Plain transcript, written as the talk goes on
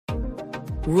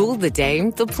Rule the day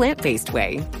the plant-based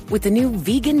way with the new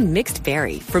vegan mixed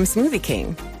berry from Smoothie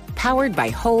King. Powered by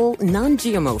whole,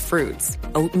 non-GMO fruits,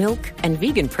 oat milk, and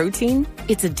vegan protein,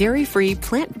 it's a dairy-free,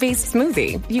 plant-based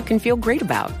smoothie you can feel great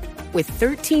about. With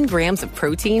 13 grams of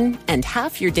protein and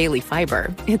half your daily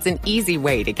fiber, it's an easy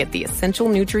way to get the essential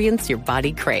nutrients your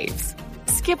body craves.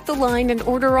 Skip the line and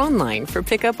order online for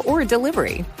pickup or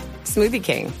delivery. Smoothie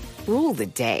King. Rule the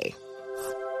day.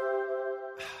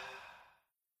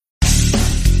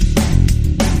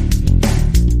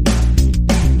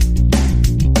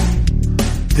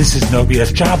 This is No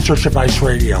BS Job Search Advice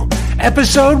Radio,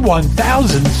 episode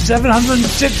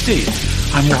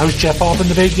 1760. I'm your host, Jeff Altman,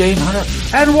 the Big Game Hunter,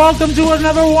 and welcome to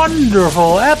another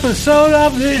wonderful episode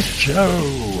of this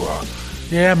show.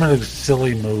 Yeah, I'm in a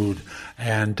silly mood,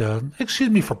 and excuse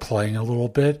me for playing a little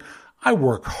bit. I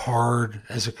work hard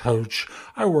as a coach.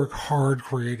 I work hard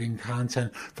creating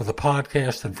content for the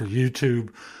podcast and for YouTube.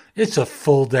 It's a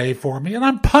full day for me, and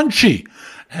I'm punchy.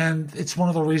 And it's one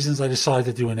of the reasons I decided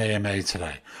to do an AMA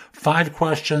today. 5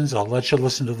 questions. I'll let you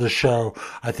listen to the show.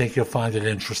 I think you'll find it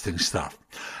interesting stuff.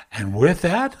 And with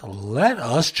that, let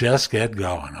us just get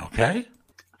going, okay?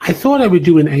 I thought I would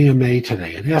do an AMA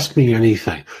today and ask me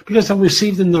anything, because I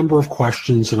received a number of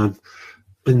questions, and I've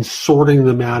been sorting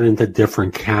them out into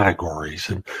different categories.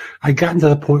 And I gotten to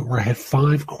the point where I had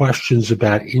 5 questions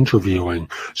about interviewing,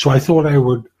 so I thought I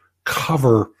would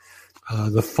cover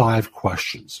the 5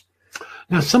 questions.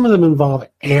 Now, some of them involve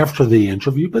after the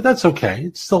interview, but that's okay.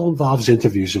 It still involves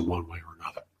interviews in one way or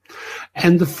another.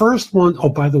 And the first one, oh,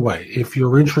 by the way, if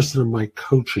you're interested in my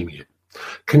coaching you,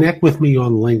 connect with me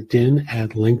on LinkedIn at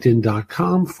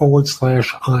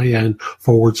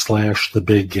linkedin.com/IN/The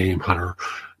Big Game Hunter.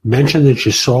 Mention that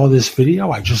you saw this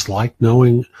video. I just like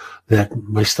knowing that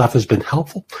my stuff has been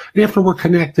helpful. And after we're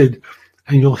connected,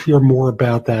 and you'll hear more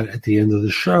about that at the end of the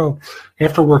show.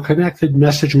 After we're connected,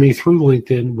 message me through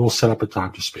LinkedIn. We'll set up a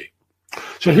time to speak.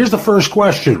 So here's the first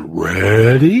question.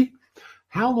 Ready?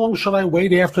 How long should I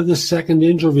wait after the second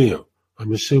interview?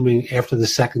 I'm assuming after the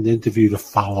second interview to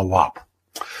follow up.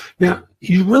 Now,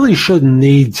 you really shouldn't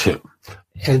need to.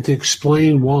 And to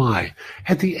explain why,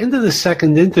 at the end of the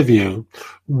second interview,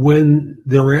 when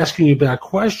they're asking you about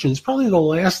questions, probably the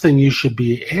last thing you should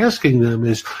be asking them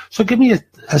is, so give me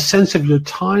a sense of your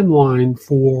timeline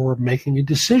for making a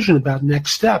decision about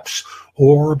next steps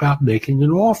or about making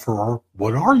an offer, or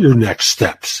what are your next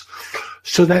steps?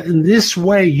 So that in this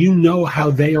way, you know how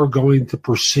they are going to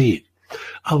proceed.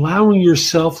 Allowing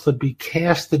yourself to be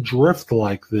cast adrift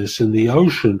like this in the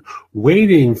ocean,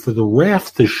 waiting for the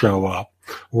raft to show up,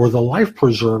 or the life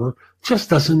preserver, just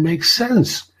doesn't make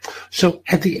sense. So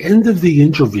at the end of the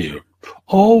interview,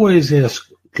 always ask,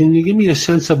 can you give me a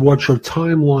sense of what your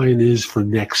timeline is for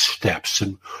next steps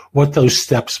and what those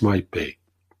steps might be?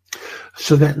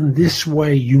 So that in this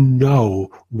way, you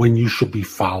know when you should be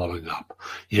following up.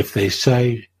 If they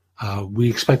say, we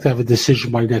expect to have a decision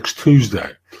by next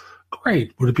Tuesday,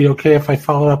 great. Would it be okay if I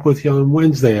follow up with you on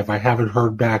Wednesday if I haven't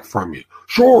heard back from you?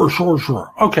 Sure.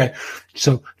 Okay.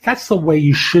 So that's the way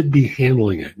you should be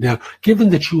handling it. Now, given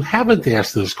that you haven't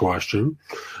asked this question,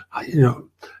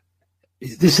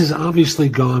 this has obviously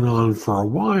gone on for a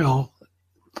while,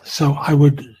 so I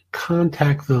would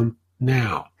contact them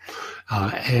now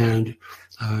and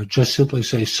just simply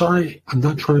say, sorry, I'm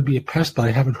not trying to be a pest, but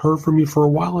I haven't heard from you for a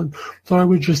while, and so I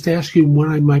would just ask you when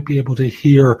I might be able to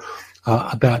hear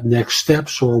about next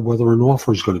steps or whether an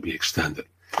offer is going to be extended.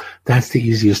 That's the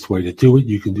easiest way to do it.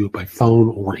 You can do it by phone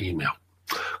or email.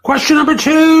 Question number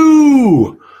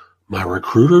 2. My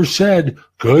recruiter said,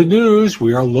 good news,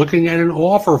 we are looking at an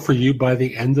offer for you by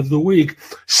the end of the week.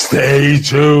 Stay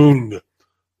tuned.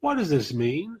 What does this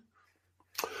mean?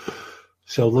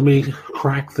 So let me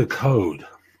crack the code.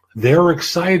 They're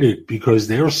excited because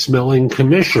they're smelling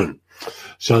commission.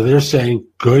 So they're saying,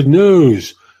 good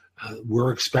news,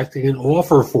 we're expecting an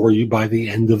offer for you by the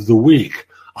end of the week.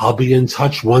 I'll be in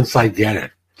touch once I get it.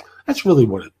 That's really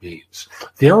what it means.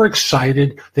 They're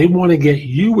excited. They want to get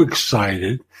you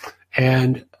excited,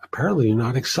 and apparently you're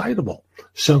not excitable.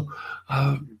 So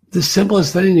the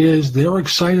simplest thing is they're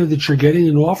excited that you're getting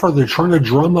an offer. They're trying to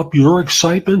drum up your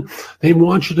excitement. They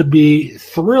want you to be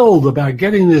thrilled about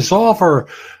getting this offer.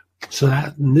 So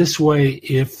that in this way,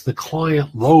 if the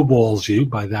client lowballs you,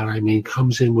 by that I mean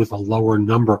comes in with a lower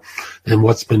number than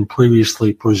what's been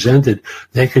previously presented,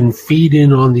 they can feed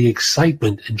in on the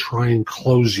excitement and try and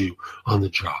close you on the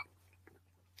job.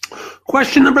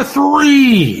 Question number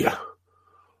 3.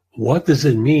 What does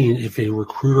it mean if a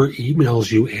recruiter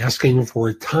emails you asking for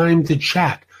a time to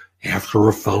chat after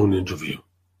a phone interview?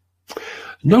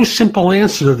 No simple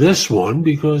answer to this one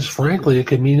because, frankly, it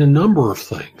could mean a number of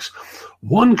things.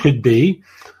 One could be,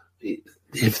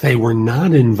 if they were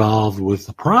not involved with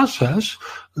the process,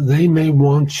 they may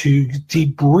want to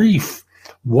debrief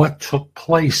what took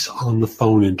place on the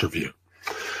phone interview.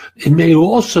 It may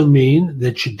also mean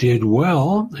that you did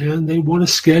well and they want to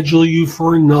schedule you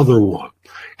for another one.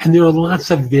 And there are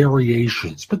lots of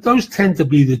variations, but those tend to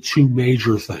be the two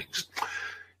major things.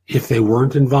 If they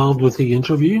weren't involved with the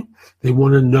interview, they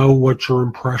want to know what your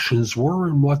impressions were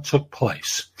and what took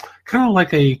place. Kind of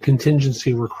like a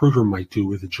contingency recruiter might do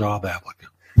with a job applicant.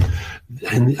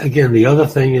 And again, the other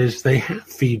thing is they have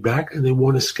feedback and they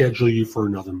want to schedule you for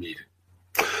another meeting.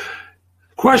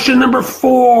 Question number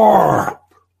 4.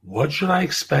 What should I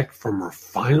expect from our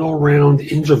final round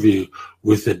interview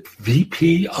with the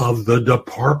VP of the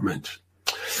department?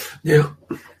 Now,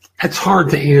 it's hard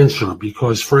to answer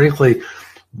because, frankly,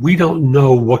 we don't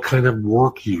know what kind of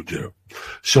work you do.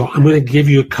 So I'm going to give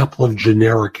you a couple of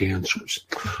generic answers.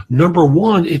 Number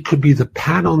 1, it could be the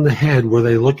pat on the head where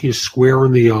they look you square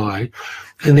in the eye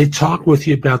and they talk with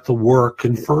you about the work,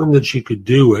 confirm that you could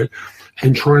do it,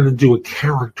 and trying to do a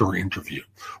character interview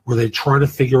where they try to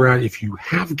figure out if you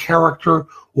have character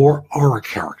or are a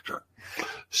character.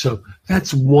 So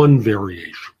that's one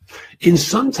variation. In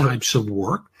some types of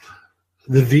work,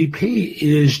 the VP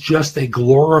is just a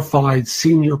glorified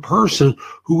senior person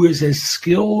who is as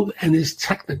skilled and as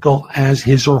technical as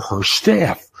his or her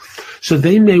staff. So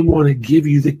they may want to give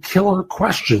you the killer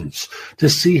questions to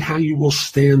see how you will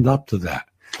stand up to that,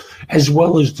 as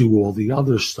well as do all the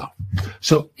other stuff.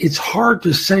 So it's hard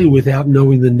to say without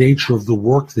knowing the nature of the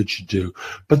work that you do,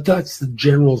 but that's the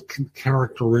general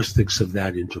characteristics of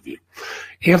that interview.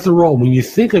 After all, when you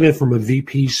think of it from a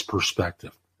VP's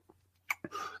perspective,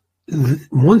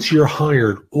 once you're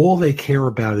hired, all they care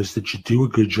about is that you do a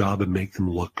good job and make them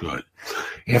look good.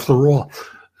 After all,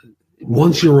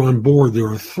 once you're on board, there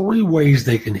are 3 ways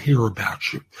they can hear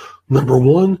about you. Number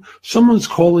 1, someone's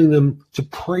calling them to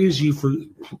praise you for,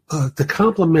 to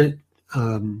compliment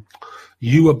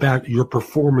you about your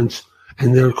performance,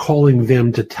 and they're calling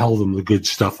them to tell them the good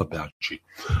stuff about you.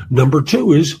 Number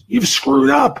 2 is you've screwed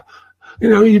up.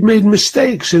 You've made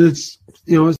mistakes, and it's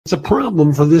a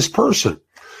problem for this person.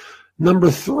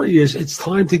 Number 3 is it's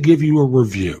time to give you a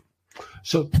review.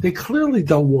 So they clearly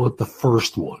don't want the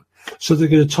first one. So they're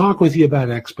going to talk with you about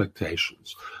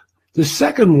expectations. The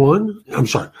second one,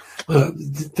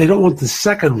 they don't want the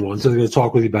second one, so they're going to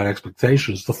talk with you about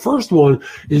expectations. The first one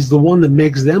is the one that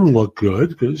makes them look good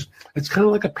because it's kind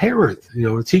of like a parent.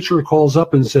 A teacher calls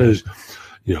up and says,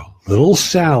 little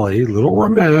Sally, little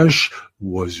Ramesh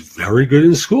was very good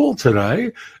in school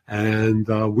today, and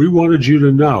we wanted you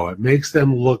to know. It makes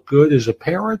them look good as a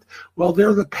parent. Well,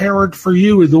 they're the parent for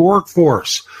you in the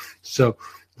workforce. So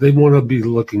they want to be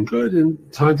looking good, and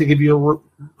time to give you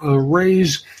a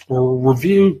raise or a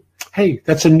review. Hey,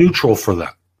 that's a neutral for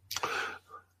them.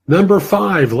 Number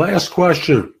 5, last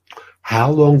question.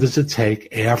 How long does it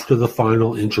take after the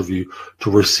final interview to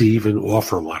receive an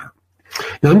offer letter?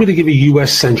 Now, I'm going to give a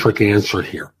U.S.-centric answer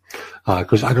here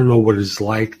because I don't know what it's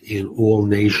like in all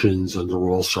nations under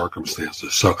all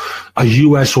circumstances. So a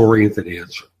U.S.-oriented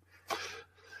answer.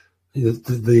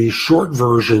 The short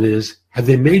version is, have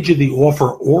they made you the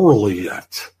offer orally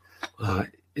yet?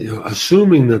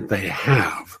 Assuming that they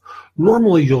have,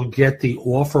 normally you'll get the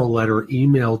offer letter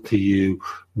emailed to you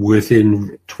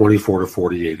within 24 to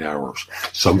 48 hours.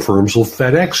 Some firms will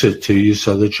FedEx it to you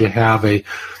so that you have a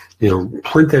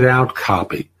printed out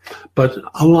copy. But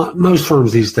most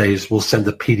firms these days will send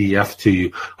a PDF to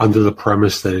you under the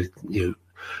premise that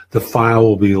the file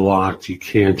will be locked. You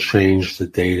can't change the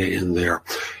data in there.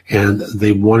 And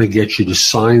they want to get you to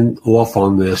sign off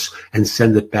on this and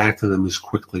send it back to them as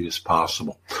quickly as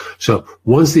possible. So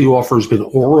once the offer has been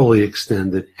orally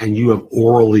extended and you have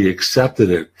orally accepted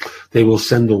it, they will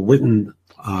send a written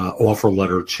offer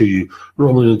letter to you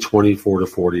normally in 24 to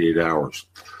 48 hours.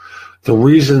 The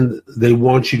reason they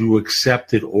want you to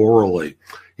accept it orally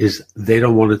is they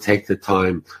don't want to take the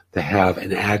time to have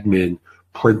an admin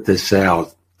print this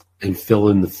out and fill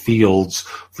in the fields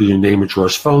for your name,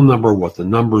 address, phone number, what the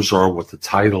numbers are, what the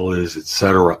title is,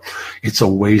 etc. It's a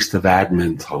waste of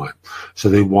admin time. So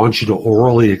they want you to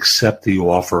orally accept the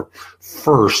offer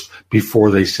first before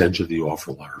they send you the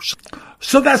offer letters.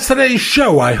 So that's today's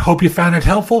show. I hope you found it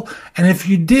helpful. And if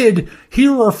you did,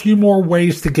 here are a few more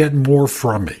ways to get more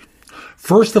from me.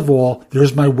 First of all,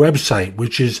 there's my website,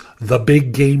 which is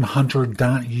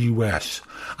thebiggamehunter.us.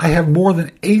 I have more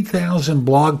than 8,000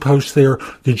 blog posts there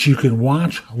that you can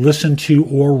watch, listen to,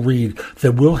 or read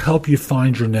that will help you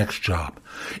find your next job.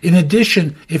 In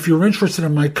addition, if you're interested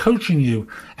in my coaching you,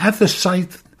 at the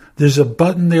site, there's a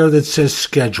button there that says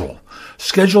schedule.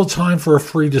 Schedule time for a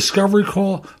free discovery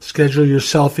call. Schedule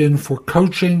yourself in for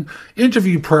coaching,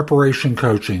 interview preparation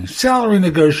coaching, salary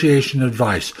negotiation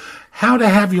advice, how to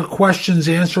have your questions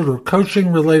answered, or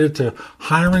coaching related to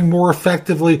hiring more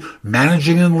effectively,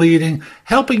 managing and leading,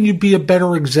 helping you be a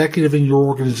better executive in your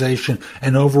organization,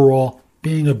 and overall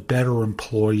being a better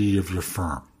employee of your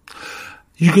firm.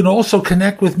 You can also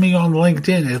connect with me on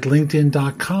LinkedIn at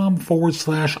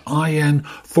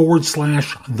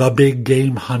linkedin.com/IN/The Big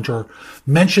Game Hunter.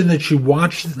 Mention that you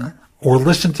watched or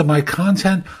listened to my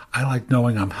content. I like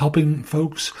knowing I'm helping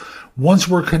folks. Once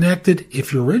we're connected,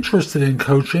 if you're interested in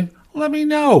coaching, let me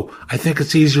know. I think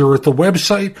it's easier at the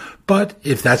website, but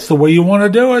if that's the way you want to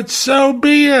do it, so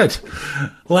be it.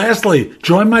 Lastly,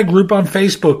 join my group on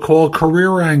Facebook called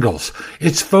Career Angles.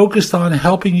 It's focused on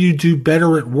helping you do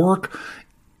better at work.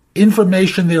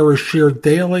 Information there is shared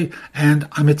daily, and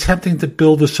I'm attempting to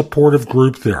build a supportive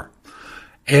group there.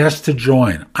 Ask to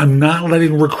join. I'm not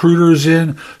letting recruiters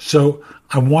in, so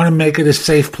I want to make it a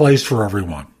safe place for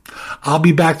everyone. I'll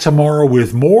be back tomorrow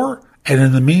with more, and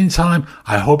in the meantime,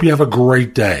 I hope you have a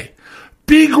great day.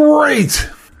 Be great!